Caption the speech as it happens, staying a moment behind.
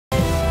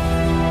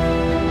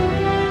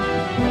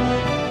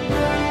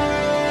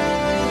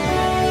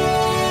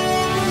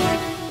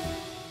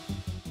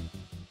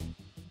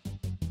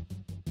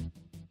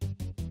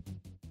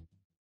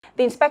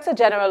The Inspector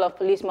General of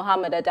Police,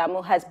 Mohammed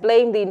Adamu, has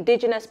blamed the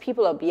indigenous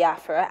people of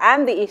Biafra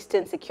and the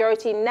Eastern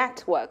Security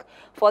Network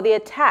for the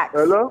attacks.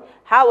 Hello?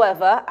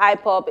 However,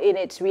 IPOB, in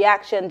its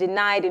reaction,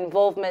 denied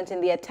involvement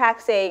in the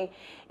attack, saying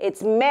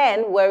its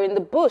men were in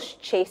the bush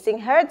chasing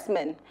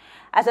herdsmen.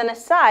 As an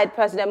aside,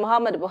 President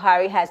Muhammad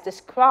Buhari has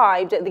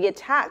described the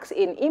attacks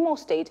in Imo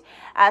State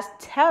as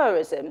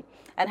terrorism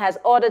and has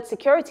ordered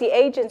security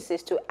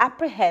agencies to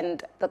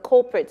apprehend the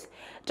culprits.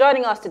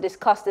 Joining us to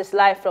discuss this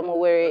live from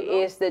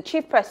Owerri is the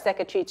Chief Press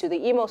Secretary to the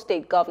Imo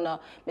State Governor,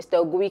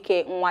 Mr.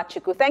 Oguwike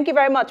Nwachukwu. Thank you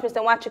very much, Mr.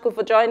 Nwachukwu,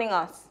 for joining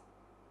us.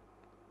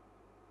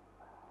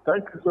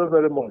 Thank you so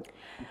very much.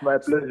 It's my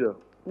pleasure.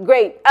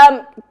 Great.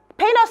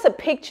 Paint us a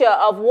picture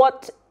of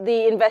what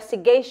the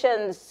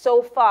investigations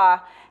so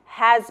far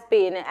has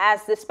been.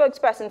 As the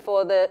spokesperson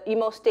for the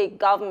Imo State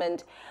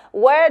government,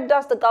 where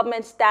does the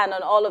government stand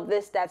on all of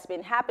this that's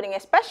been happening,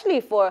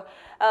 especially for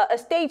a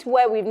state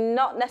where we've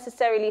not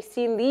necessarily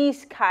seen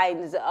these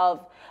kinds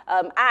of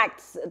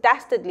acts,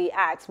 dastardly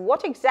acts?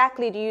 What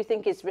exactly do you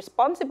think is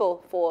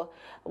responsible for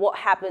what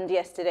happened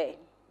yesterday?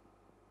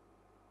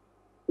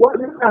 Well,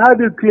 if I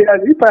had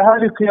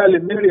it clearly,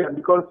 Miriam,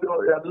 because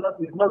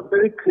it's not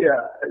very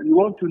clear. You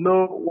want to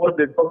know what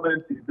the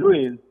government is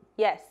doing.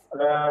 Yes.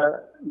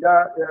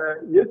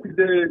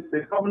 Yesterday,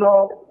 the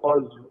governor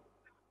was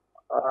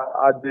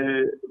at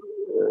the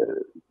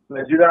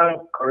Nigerian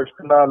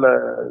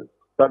Correctional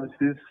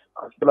Services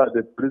as well as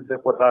the police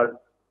headquarters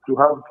to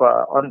have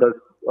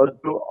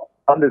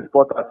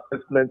on-the-spot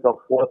assessment of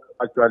what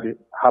actually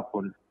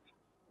happened.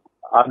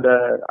 And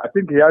I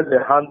think he has a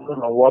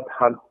handle on what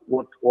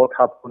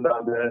happened,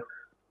 and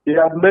he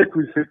has met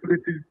with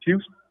security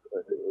chiefs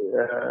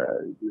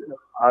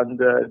and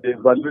they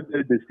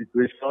evaluated the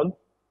situation.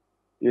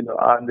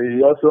 And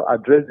he also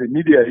addressed the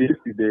media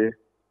yesterday,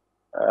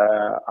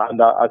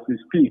 and as we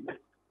speak,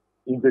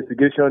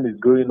 investigation is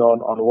going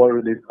on what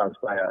really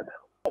transpired.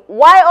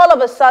 Why all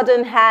of a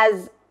sudden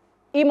has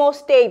Imo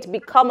State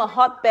become a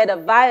hotbed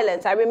of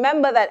violence? I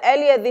remember that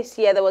earlier this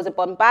year there was a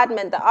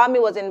bombardment. The army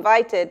was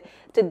invited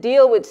to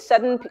deal with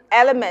certain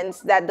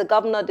elements that the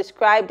governor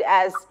described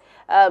as,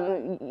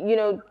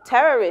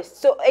 terrorists.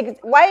 So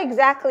why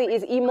exactly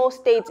is Imo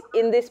State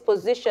in this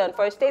position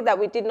for a state that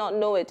we did not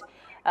know it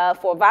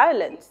for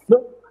violence?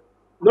 No.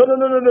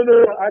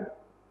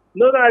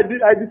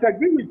 I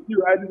disagree with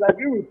you.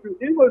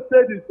 Imo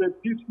State is a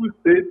peaceful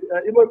state.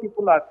 Imo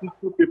people are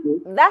peaceful people.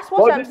 That's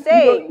what I'm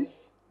saying.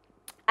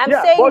 I'm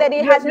saying that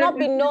it has not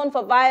been known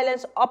for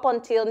violence up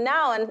until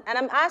now, and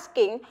I'm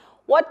asking,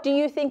 what do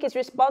you think is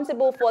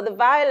responsible for the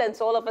violence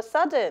all of a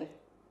sudden?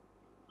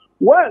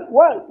 Well,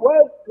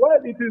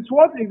 it is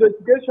what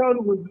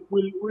investigation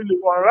will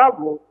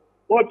unravel.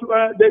 But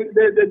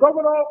the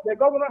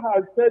governor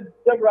has said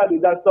severally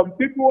that some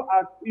people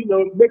are,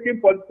 making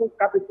political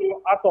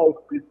capital out of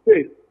the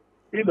state,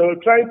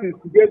 trying to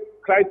instigate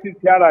crisis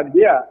here and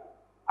there.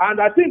 And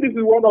I think this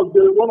is one of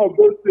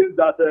those things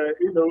that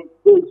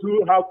those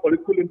who have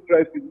political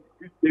interest in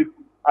this state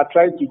are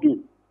trying to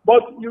do.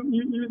 But you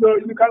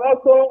can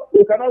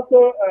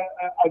also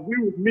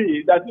agree with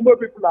me that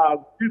people are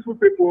peaceful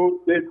people.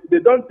 They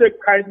don't take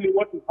kindly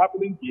what is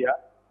happening here.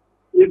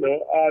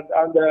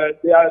 And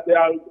they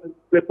are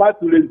prepared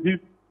to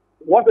resist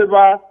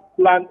whatever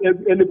plan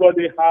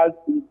anybody has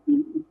to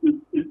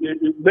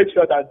make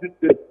sure that this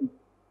state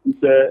is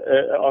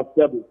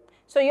unstable.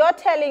 So you're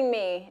telling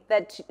me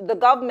that the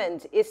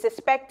government is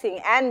suspecting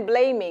and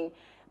blaming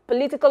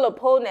political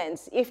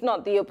opponents, if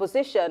not the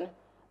opposition,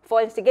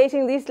 for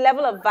instigating this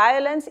level of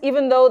violence,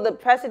 even though the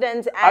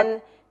president and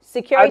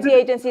security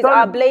agencies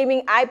are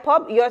blaming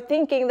IPOB? You're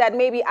thinking that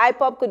maybe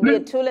IPOB could be a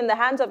tool in the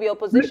hands of your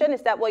opposition?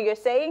 Is that what you're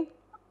saying?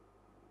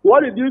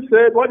 What did you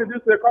say?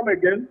 Come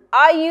again.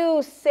 Are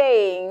you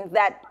saying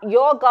that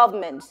your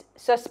government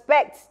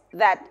suspects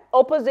that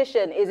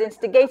opposition is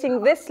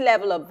instigating this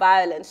level of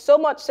violence, so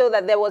much so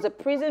that there was a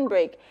prison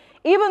break,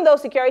 even though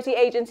security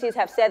agencies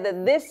have said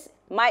that this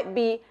might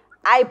be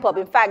IPOB?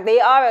 In fact, they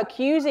are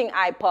accusing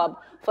IPOB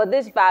for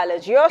this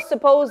violence. You're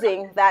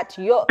supposing that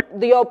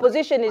the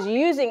opposition is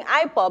using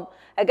IPOB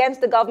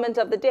against the government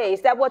of the day.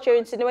 Is that what you're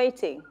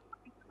insinuating?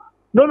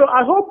 No.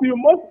 I hope you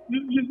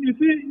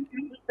see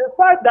the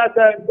fact that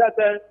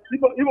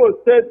Imo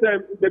State,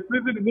 the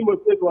prison in Imo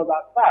State was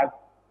attacked,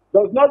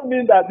 does not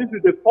mean that this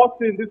is the first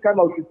thing this kind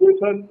of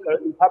situation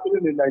is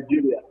happening in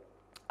Nigeria.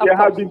 There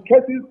have been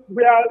cases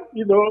where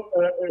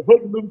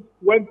hoodlums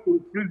went to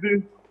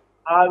prison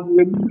and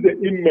removed the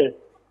inmate.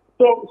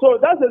 So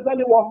that's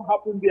exactly what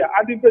happened there,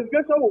 and the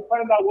investigation will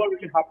find out what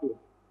really happened.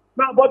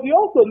 Now, but you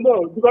also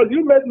know, because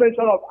you made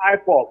mention of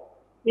IPOB.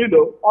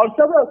 On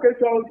several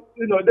occasions,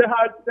 they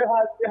had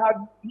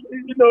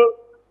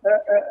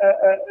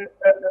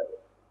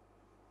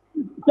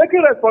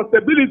taking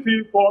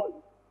responsibility for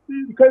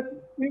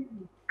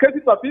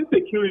cases of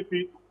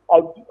insecurity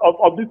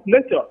of this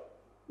nature.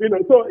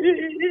 So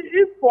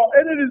if for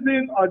any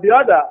reason or the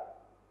other,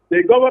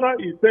 the governor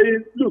is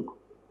saying, look,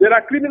 there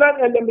are criminal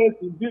elements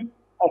in this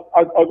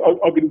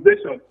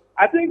organization,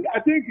 I think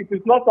it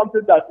is not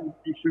something that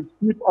you should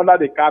sweep under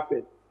the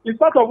carpet. It's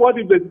part of what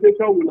the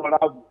investigation will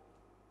unravel.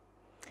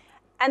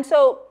 And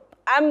so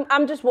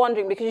I'm just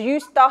wondering, because you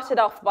started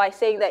off by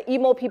saying that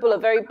Imo people are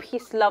very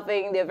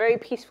peace-loving, they're very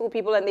peaceful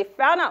people, and they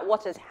found out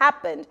what has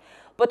happened.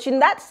 But in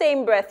that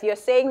same breath, you're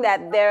saying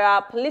that there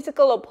are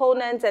political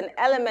opponents and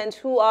elements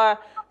who are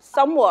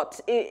somewhat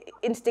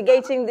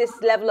instigating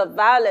this level of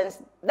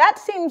violence. That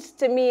seems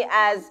to me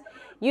as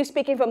you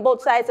speaking from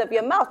both sides of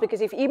your mouth,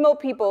 because if Imo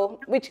people,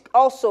 which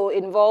also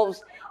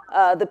involves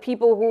the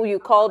people who you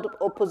called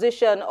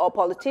opposition or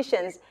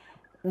politicians,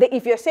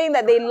 if you're saying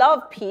that they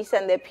love peace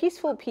and they're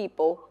peaceful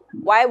people,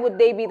 why would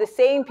they be the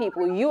same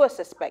people you are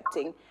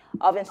suspecting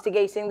of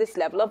instigating this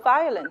level of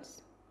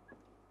violence?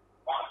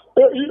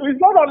 It's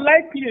not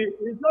unlikely.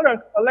 It's not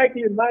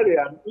unlikely,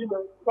 Mariam,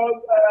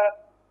 because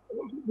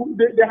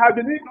there have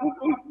been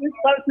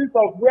instances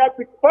of where,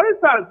 for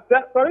instance,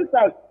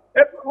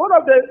 one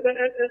of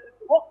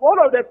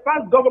the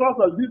past governors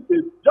of this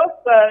state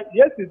just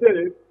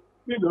yesterday,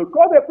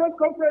 called a press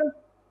conference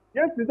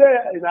yesterday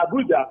in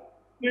Abuja,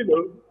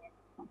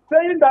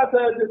 saying that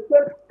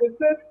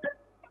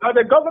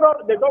the governor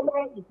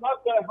is not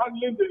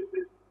handling the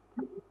state.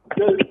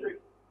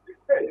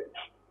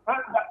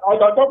 And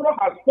the governor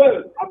has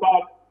said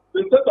about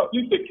the state of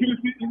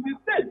insecurity in the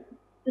state.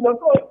 So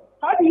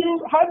how do you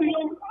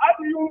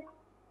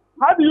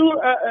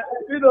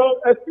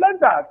explain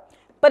that?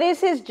 But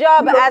it's his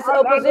job as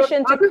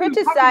opposition to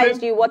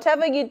criticize you.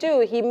 Whatever you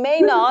do, he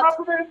may not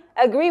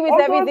agree with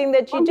everything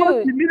that you do.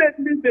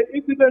 Immediately the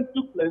incident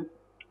took place.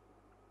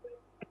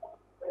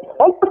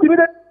 Almost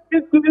immediately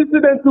the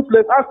incident took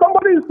place. And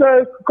somebody is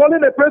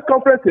calling a press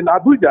conference in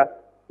Abuja,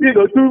 to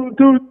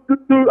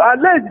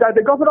allege that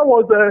the governor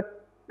was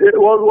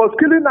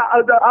killing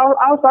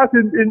outside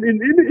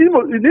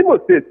in Imo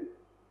State.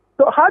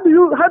 So how do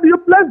you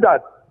place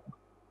that?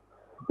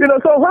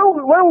 So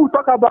when we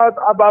talk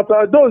about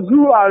those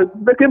who are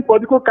making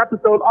political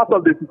capital out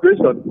of the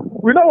situation,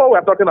 we know what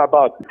we're talking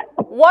about.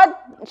 What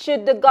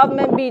should the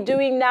government be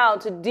doing now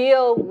to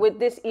deal with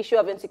this issue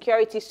of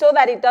insecurity so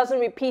that it doesn't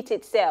repeat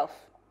itself?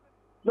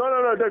 No.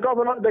 The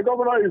governor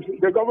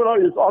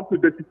is up to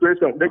the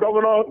situation. The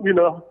governor,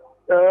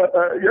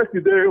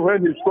 yesterday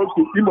when he spoke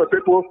to Imo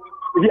people,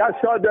 he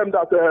assured them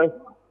that, of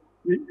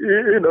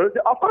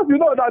course,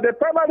 that the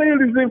primary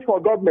reason for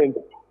government.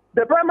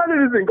 The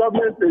primary reason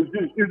government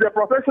exists is the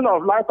protection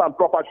of life and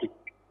property.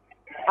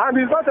 And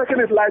he's not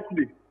taking it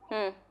lightly.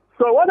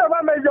 So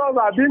whatever measures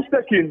are being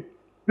taken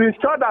to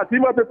ensure that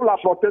Imo people are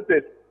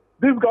protected,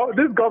 this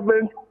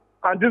government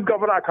and this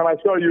governor, I can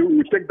assure you,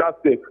 will take that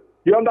step.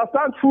 He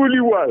understands fully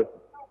well,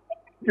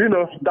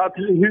 that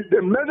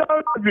the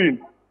major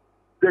reason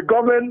the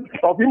government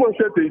of Imo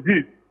State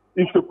exists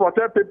is to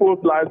protect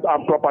people's lives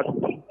and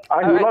property.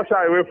 And he will not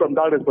shy away from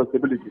that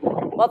responsibility.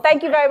 Well,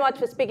 thank you very much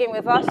for speaking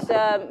with us.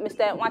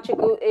 Mr.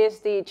 Nwachukwu is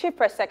the Chief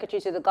Press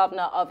Secretary to the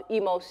Governor of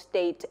Imo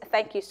State.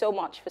 Thank you so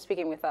much for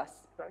speaking with us.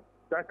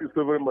 Thank you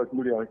so very much,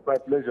 Muriel. It's my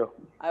pleasure.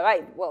 All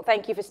right. Well,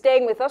 thank you for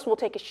staying with us. We'll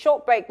take a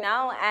short break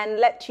now and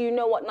let you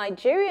know what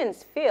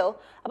Nigerians feel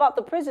about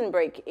the prison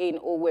break in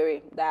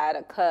Owerri that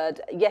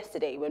occurred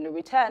yesterday. When we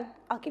return,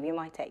 I'll give you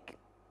my take.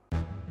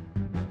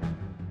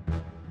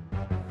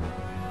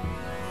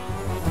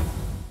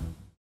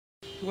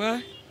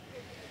 Well,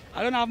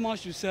 I don't have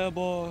much to say,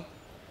 but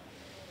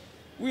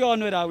we all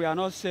know that we are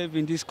not safe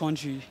in this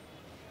country.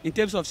 In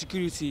terms of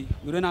security,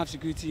 we don't have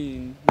security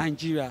in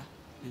Nigeria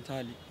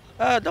entirely.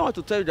 I don't want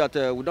to tell you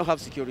that we don't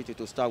have security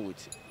to start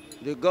with.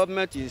 The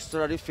government is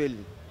totally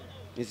failing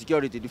in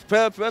security. The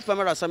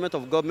primary assignment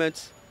of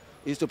government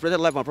is to protect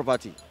life and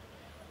property.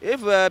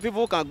 If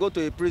people can go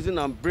to a prison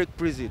and break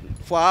prison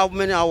for how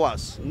many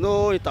hours,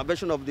 no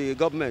intervention of the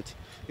government,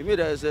 it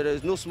means there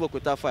is no smoke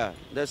without fire.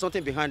 There's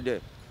something behind there.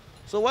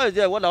 So what is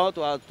there? What I want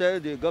to tell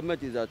the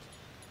government is that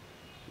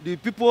the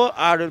people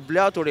are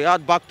allowed to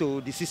react back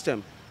to the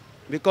system.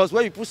 Because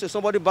when you push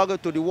somebody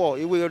back to the wall,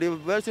 it will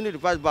eventually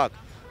revert back.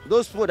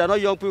 Those people, they're not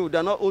young people,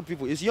 they're not old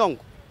people, it's young.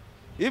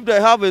 If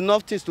they have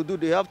enough things to do,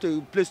 they have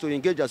a place to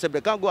engage themselves. They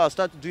can't go and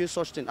start doing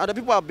such things. And the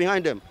people are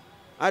behind them.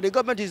 And the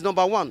government is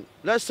number one.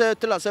 Let's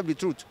tell ourselves the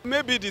truth.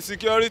 Maybe the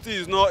security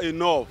is not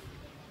enough.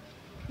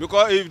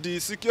 Because if the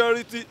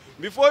security,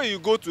 before you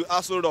go to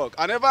Aso Rock,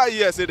 I never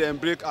hear say they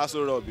break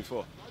Aso Rock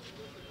before.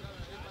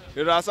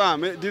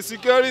 The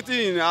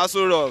security in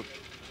Aso Rock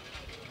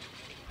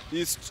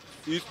is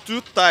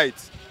too tight.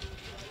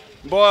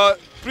 But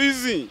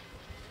prison,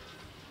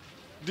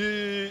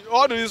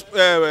 all these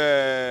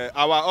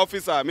our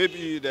officer,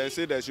 maybe they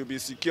say they should be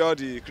secure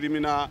the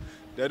criminal.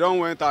 They don't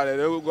went out, they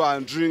don't go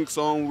and drink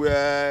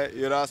somewhere,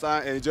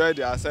 enjoy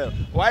themselves.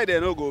 Why they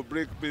don't go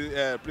break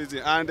prison?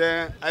 And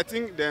then I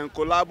think they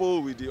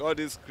collaborate with all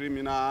this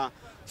criminal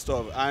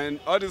stuff and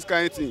all this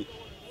kind of thing.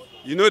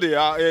 They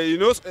are,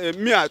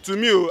 to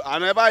me, I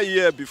never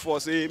hear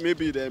before say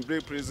maybe they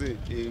break prison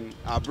in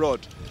abroad.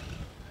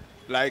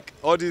 Like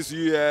all these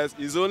years,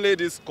 it's only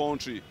this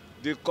country.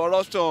 The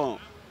corruption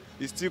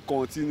is still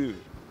continuing.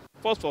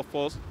 First of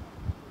all,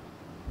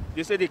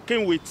 they say they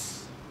came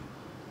with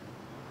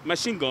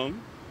machine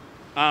gun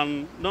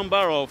and number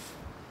of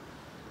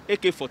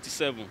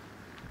AK-47.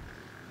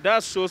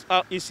 that shows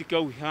how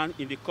insecure we are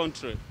in the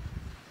country,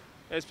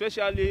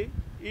 especially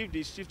if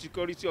the chief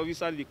security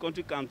officer in the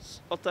country can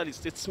utter the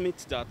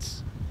statement that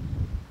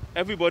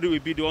everybody will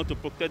be the one to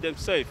protect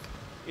themselves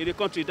in the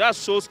country. That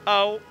shows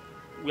how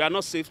we are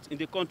not safe in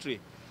the country.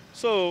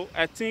 So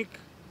I think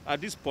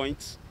at this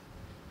point,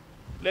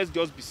 let's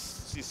just be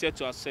sincere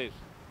to ourselves.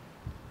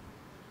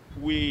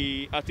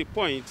 At a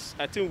point,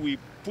 I think we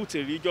put a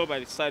religion by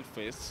the side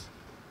first,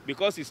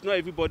 because it's not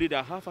everybody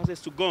that have access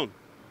to gun,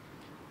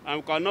 and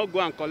we cannot go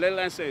and collect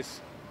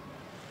licenses.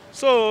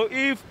 So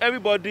if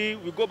everybody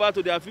will go back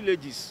to their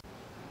villages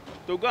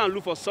to go and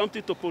look for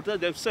something to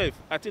protect themselves,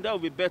 I think that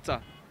would be better.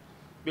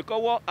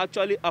 Because what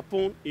actually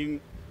happened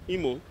in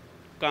Imo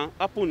can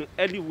happen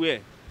anywhere,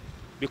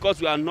 because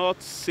we are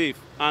not safe,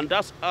 and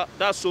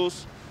that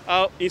shows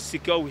how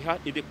insecure we are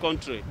in the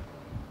country.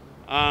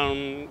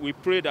 And we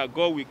pray that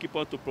God will keep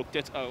on to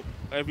protect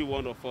every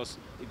one of us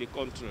in the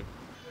country.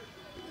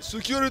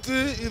 Security,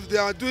 if they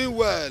are doing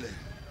well,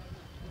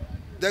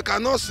 they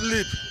cannot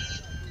sleep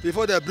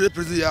before they break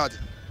prison yard.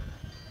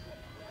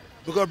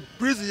 Because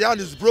prison yard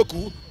is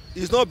broken,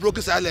 it's not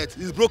broken silent,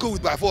 it's broken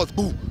with by force,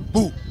 boo,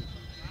 boo.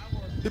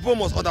 People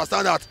must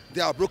understand that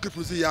they are broken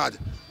prison yard.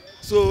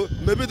 So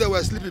maybe they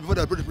were sleeping before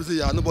they broke the prison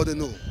yard, nobody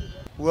knows.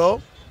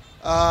 Well,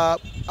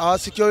 our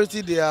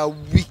security, they are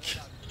weak.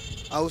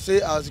 I would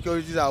say our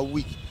securities are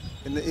weak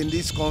in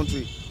this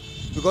country,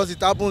 because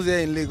it happens here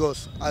in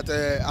Lagos, at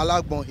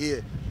Alagbon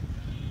here.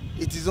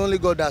 It is only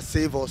God that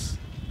saves us,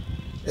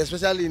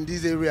 especially in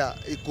this area,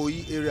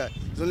 Ikoyi area.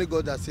 It's only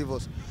God that saves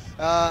us.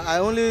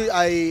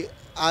 I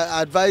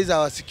advise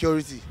our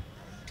security,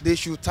 they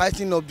should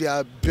tighten up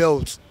their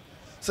belts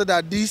so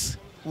that this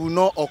will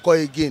not occur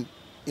again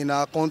in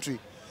our country,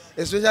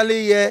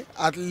 especially here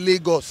at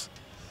Lagos.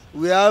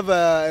 We have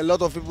a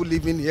lot of people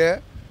living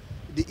here,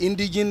 the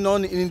indigenous,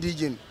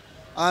 non-indigenous,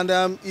 and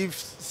if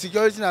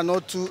security are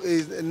not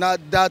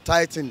that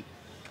tightened,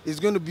 it's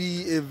going to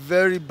be a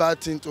very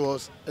bad thing to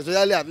us,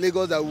 especially at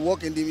Lagos that we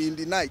work in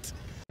the night.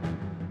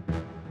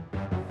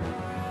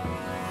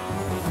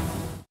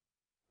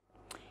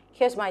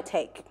 Here's my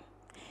take.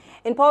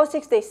 In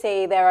politics, they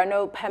say there are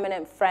no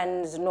permanent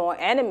friends nor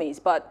enemies,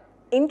 but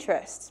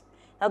interests.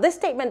 Now, this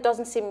statement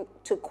doesn't seem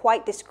to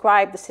quite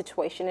describe the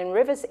situation in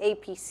Rivers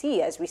APC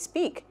as we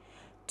speak.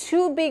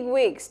 Two big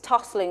wigs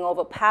tussling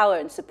over power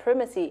and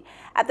supremacy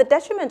at the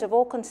detriment of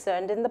all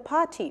concerned in the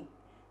party.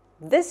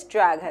 This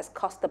drag has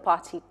cost the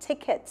party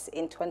tickets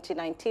in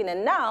 2019,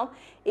 and now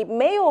it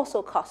may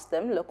also cost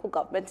them local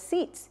government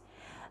seats.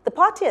 The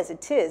party as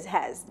it is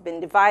has been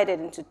divided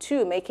into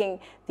two, making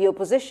the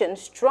opposition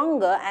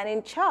stronger and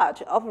in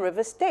charge of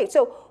Rivers State.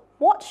 So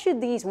what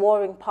should these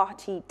warring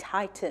party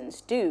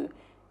titans do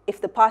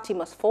if the party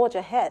must forge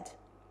ahead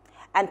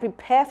and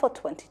prepare for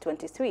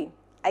 2023?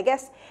 I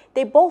guess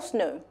they both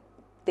know,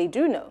 they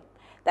do know,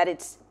 that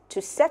it's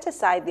to set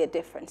aside their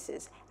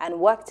differences and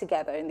work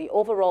together in the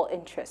overall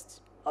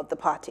interests of the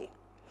party.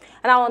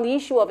 And now on the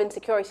issue of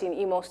insecurity in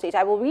Imo State,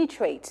 I will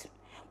reiterate,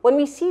 when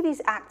we see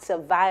these acts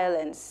of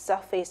violence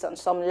surface on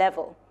some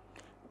level,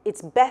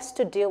 it's best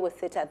to deal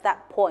with it at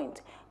that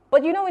point.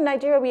 But you know, in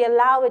Nigeria, we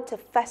allow it to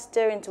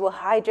fester into a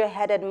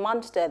hydra-headed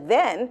monster.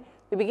 Then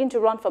we begin to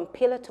run from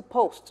pillar to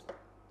post.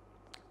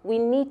 We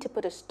need to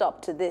put a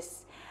stop to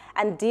this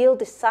and deal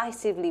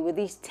decisively with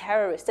these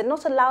terrorists and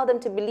not allow them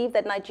to believe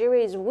that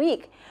Nigeria is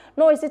weak,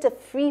 nor is it a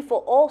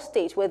free-for-all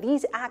state where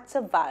these acts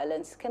of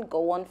violence can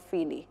go on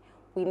freely.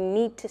 We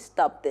need to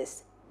stop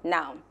this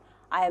now.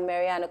 I am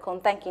Mariana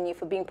Kon, thanking you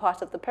for being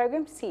part of the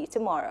program. See you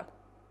tomorrow.